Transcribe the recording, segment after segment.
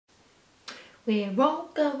We're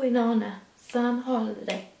all going on a summer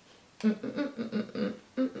holiday. Hello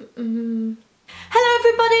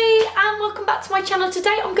everybody and welcome back to my channel.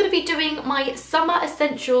 Today I'm going to be doing my summer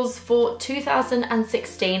essentials for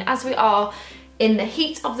 2016 as we are in the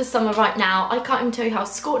heat of the summer right now. I can't even tell you how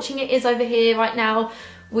scorching it is over here right now.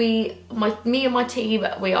 Me and my team,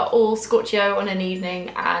 we are all scorchio on an evening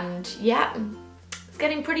and yeah, it's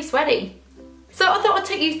getting pretty sweaty. So I thought I'd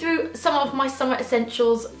take you through some of my summer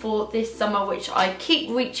essentials for this summer which I keep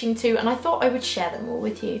reaching to, and I thought I would share them all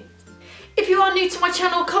with you. If you are new to my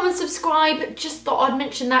channel, come and subscribe. Just thought I'd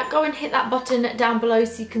mention that. Go and hit that button down below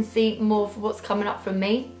so you can see more of what's coming up from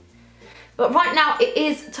me. But right now it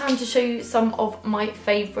is time to show you some of my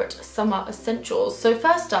favourite summer essentials. So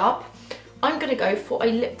first up, I'm going to go for a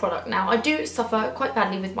lip product now. I do suffer quite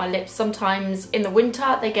badly with my lips. Sometimes in the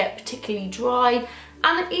winter they get particularly dry,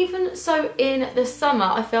 and even so in the summer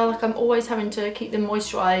I feel like I'm always having to keep them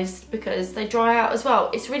moisturised because they dry out as well.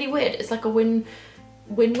 It's really weird. It's like a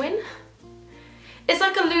win-win. It's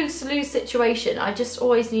like a lose-lose situation. I just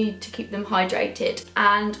always need to keep them hydrated,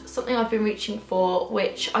 and something I've been reaching for,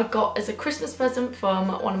 which I got as a Christmas present from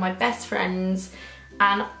one of my best friends,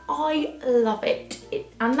 and I love it.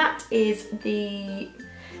 And that is the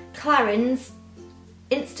Clarins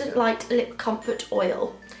Instant Light Lip Comfort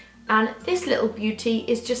Oil. And this little beauty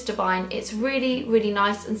is just divine. It's really, really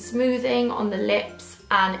nice and smoothing on the lips,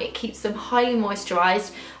 and it keeps them highly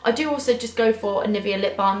moisturised. I do also just go for a Nivea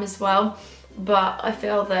lip balm as well, but I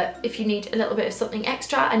feel that if you need a little bit of something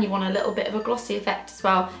extra and you want a little bit of a glossy effect as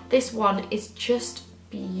well, this one is just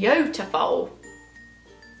beautiful.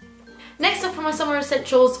 Next up for my summer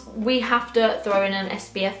essentials, we have to throw in an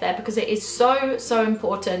SPF there because it is so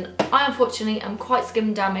important. I unfortunately am quite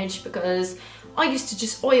skin damaged because I used to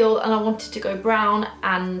just oil and I wanted to go brown,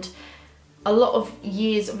 and a lot of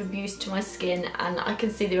years of abuse to my skin, and I can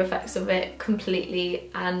see the effects of it completely,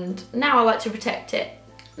 and now I like to protect it.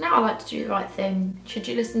 Now I like to do the right thing. Should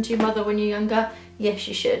you listen to your mother when you're younger? Yes,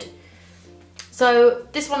 you should. So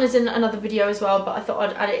this one is in another video as well, but I thought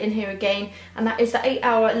I'd add it in here again, and that is the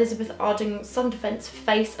 8-Hour Elizabeth Arden Sun Defense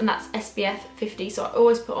Face, and that's SPF 50, so I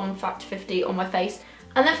always put on Factor 50 on my face.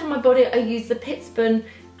 And then for my body I use the Piz Buin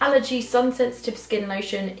Allergy Sun Sensitive Skin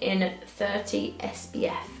Lotion in 30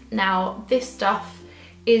 SPF. Now this stuff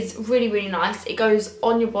is really nice. It goes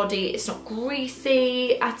on your body, it's not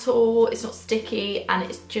greasy at all, it's not sticky, and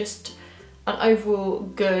it's just an overall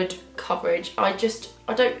good coverage. I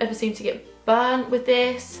don't ever seem to get burnt with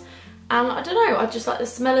this, and I don't know, I just like the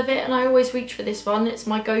smell of it, and I always reach for this one. It's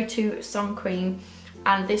my go-to sun cream,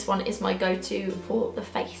 and this one is my go-to for the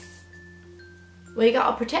face. We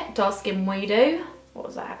gotta protect our skin, we do. What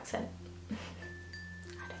was that accent?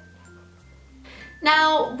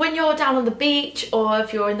 Now, when you're down on the beach or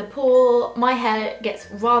if you're in the pool, my hair gets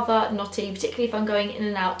rather knotty, particularly if I'm going in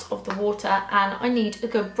and out of the water, and I need a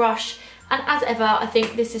good brush. And as ever, I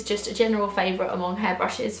think this is just a general favourite among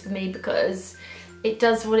hairbrushes for me because it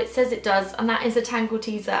does what it says it does, and that is a Tangle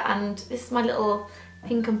teaser, and this is my little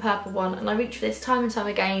pink and purple one, and I reach for this time and time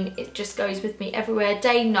again. It just goes with me everywhere,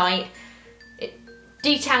 day, night. It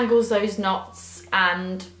detangles those knots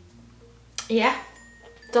and yeah,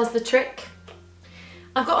 does the trick.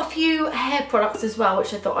 I've got a few hair products as well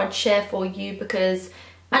which I thought I'd share for you because,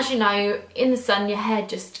 as you know, in the sun your hair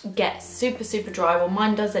just gets super dry. Well,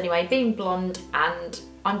 mine does anyway, being blonde, and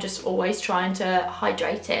I'm just always trying to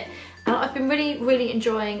hydrate it. And I've been really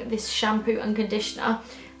enjoying this shampoo and conditioner,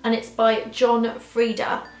 and it's by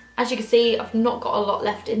Frieda. As you can see, I've not got a lot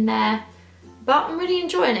left in there, but I'm really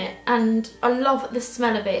enjoying it, and I love the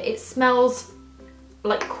smell of it. It smells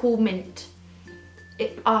like cool mint.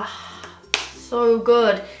 So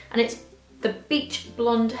good, and it's the beach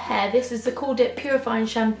blonde hair. This is the Cool Dip Purifying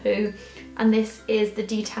Shampoo, and this is the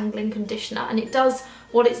detangling conditioner, and it does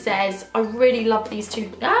what it says. I really love these two.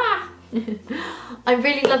 I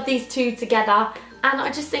really love these two together, and I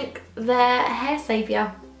just think they're hair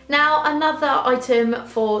saviour. Now, another item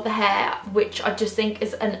for the hair which I just think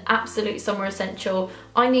is an absolute summer essential.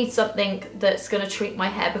 I need something that's going to treat my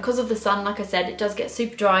hair because of the sun. Like I said, it does get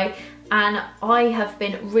super dry, and I have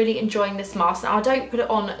been really enjoying this mask. Now, I don't put it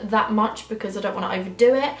on that much because I don't want to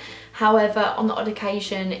overdo it. However, on the odd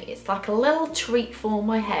occasion, it's like a little treat for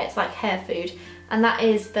my hair. It's like hair food, and that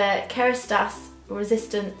is the Keratase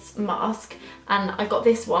Resistance Mask, and I got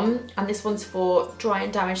this one, and this one's for dry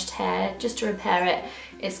and damaged hair, just to repair it.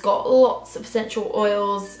 It's got lots of essential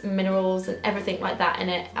oils, minerals and everything like that in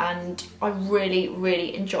it, and I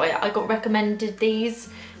really enjoy it. I got recommended these,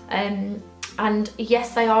 and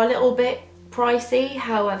yes, they are a little bit pricey.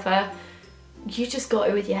 However, you just got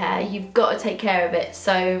it with your hair. You've got to take care of it.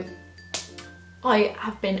 So I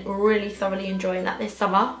have been really thoroughly enjoying that this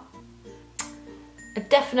summer. A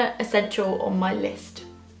definite essential on my list.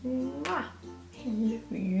 Mwah. Hello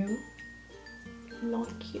you.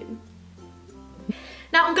 Like you.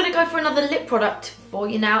 Now I'm going to go for another lip product for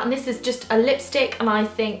you now, and this is just a lipstick, and I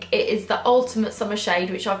think it is the ultimate summer shade,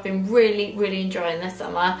 which I've been really enjoying this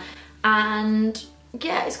summer. And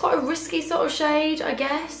yeah, it's quite a risky sort of shade, I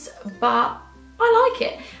guess, but I like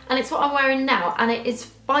it, and it's what I'm wearing now, and it is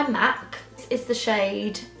by MAC. It's the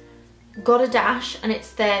shade Got a Dash, and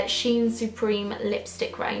it's their Sheen Supreme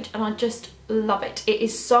lipstick range, and I just love it. It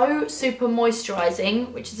is so super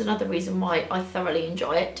moisturising, which is another reason why I thoroughly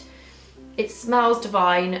enjoy it. It smells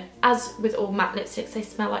divine. As with all matte lipsticks, they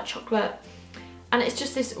smell like chocolate, and it's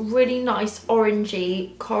just this really nice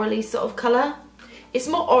orangey, corally sort of colour. It's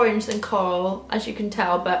more orange than coral, as you can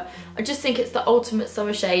tell, but I just think it's the ultimate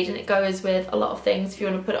summer shade, and it goes with a lot of things if you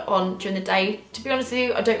want to put it on during the day. To be honest with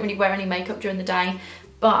you, I don't really wear any makeup during the day,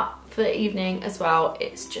 but for the evening as well,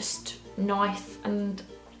 it's just nice and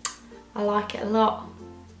I like it a lot.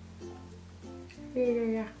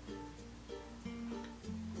 Yeah.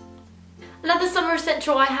 Another summer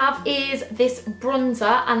essential I have is this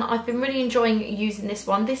bronzer, and I've been really enjoying using this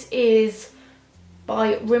one. This is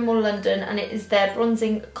by Rimmel London, and it is their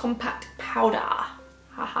bronzing compact powder.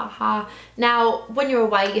 Ha ha ha. Now, when you're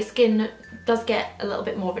away, your skin does get a little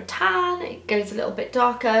bit more of a tan, it goes a little bit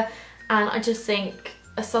darker, and I just think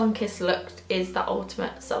a sun-kissed look is the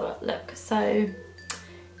ultimate summer look. So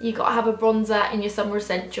you gotta have a bronzer in your summer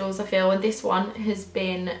essentials, I feel, and this one has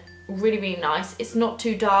been really nice. It's not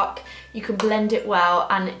too dark, you can blend it well,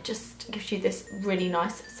 and it just gives you this really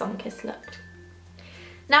nice sun-kissed look.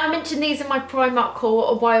 Now, I mentioned these in my Primark haul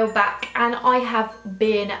a while back, and I have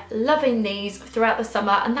been loving these throughout the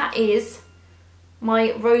summer, and that is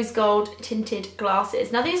my rose gold tinted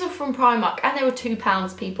glasses. Now, these are from Primark, and they were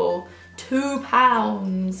 £2, people.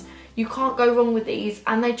 £2. You can't go wrong with these,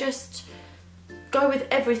 and they just go with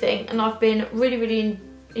everything, and I've been really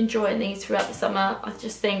enjoying these throughout the summer. I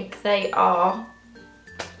just think they are,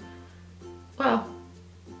 well,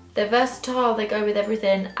 they're versatile, they go with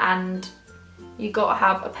everything, and you gotta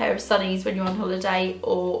have a pair of sunnies when you're on holiday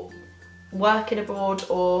or working abroad,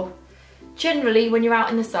 or generally when you're out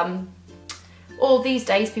in the sun. Or these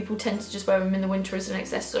days people tend to just wear them in the winter as an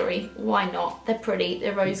accessory. Why not? They're pretty,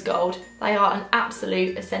 they're rose gold. They are an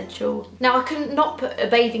absolute essential. Now, I couldn't not put a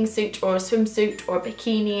bathing suit or a swimsuit or a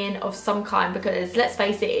bikini in of some kind, because let's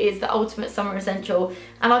face it, it is the ultimate summer essential.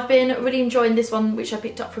 And I've been really enjoying this one, which I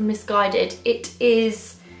picked up from Missguided. It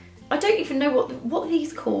is, I don't even know what are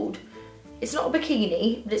these called. It's not a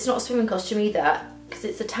bikini, but it's not a swimming costume either, because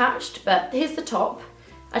it's attached. But here's the top.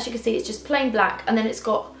 As you can see, it's just plain black, and then it's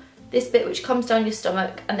got this bit which comes down your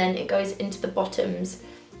stomach, and then it goes into the bottoms.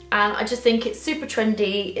 And I just think it's super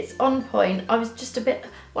trendy, it's on point. I was just a bit,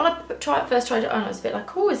 when I first tried it on, I was a bit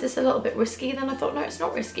like, oh, is this a little bit risky? Then I thought, no, it's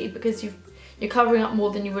not risky, because you're covering up more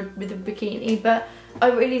than you would with a bikini. But I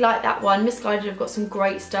really like that one. Missguided have got some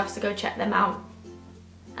great stuff, so go check them out.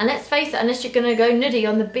 And let's face it, unless you're gonna go nudie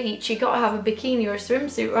on the beach, you gotta have a bikini or a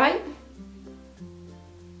swimsuit, right?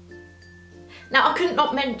 Now, I couldn't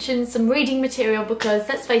not mention some reading material, because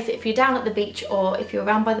let's face it, if you're down at the beach, or if you're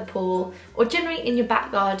around by the pool, or generally in your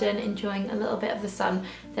back garden enjoying a little bit of the sun,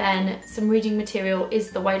 then some reading material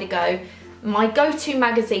is the way to go. My go-to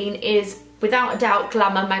magazine is, without a doubt,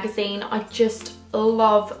 Glamour magazine. I just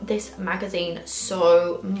love this magazine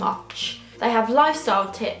so much. They have lifestyle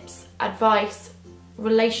tips, advice,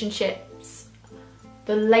 relationships,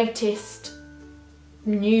 the latest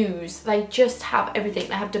news. They just have everything.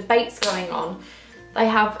 They have debates going on. They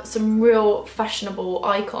have some real fashionable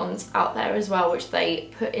icons out there as well, which they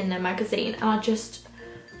put in their magazine, and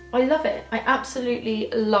I love it. I absolutely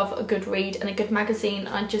love a good read and a good magazine.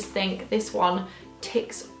 I just think this one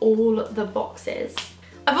ticks all the boxes.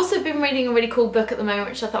 I've also been reading a really cool book at the moment,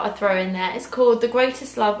 which I thought I'd throw in there. It's called The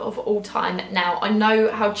Greatest Love of All Time. Now, I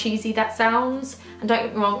know how cheesy that sounds, and don't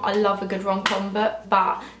get me wrong, I love a good rom-com book,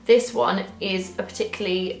 but this one is a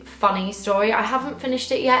particularly funny story. I haven't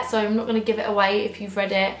finished it yet, so I'm not going to give it away if you've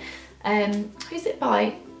read it. Who's it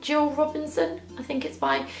by? Jill Robinson, I think it's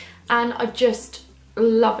by. And I just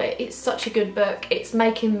love it. It's such a good book. It's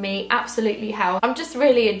making me absolutely howl. I'm just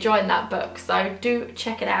really enjoying that book, so do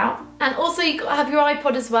check it out. And also, you've got to have your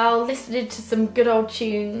iPod as well, listening to some good old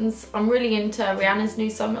tunes. I'm really into Rihanna's new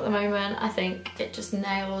song at the moment. I think it just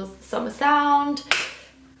nails the summer sound.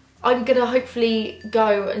 I'm gonna hopefully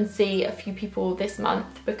go and see a few people this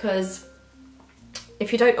month, because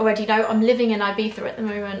if you don't already know, I'm living in Ibiza at the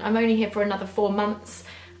moment. I'm only here for another 4 months,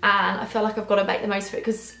 and I feel like I've got to make the most of it,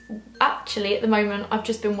 because actually at the moment I've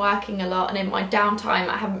just been working a lot, and in my downtime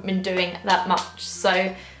I haven't been doing that much, so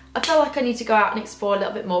I feel like I need to go out and explore a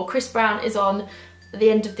little bit more. Chris Brown is on at the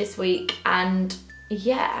end of this week, and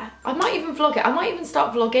yeah, I might even vlog it. I might even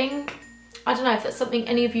start vlogging. I don't know if that's something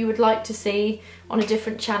any of you would like to see on a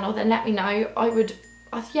different channel, then let me know.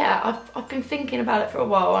 I've been thinking about it for a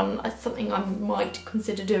while, and it's something I might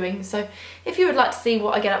consider doing. So if you would like to see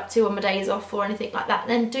what I get up to on my days off or anything like that,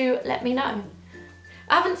 then do let me know.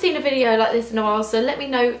 I haven't seen a video like this in a while, so let me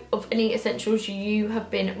know of any essentials you have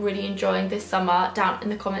been really enjoying this summer down in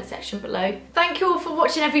the comment section below. Thank you all for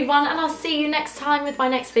watching, everyone, and I'll see you next time with my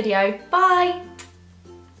next video. Bye!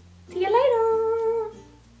 See you later!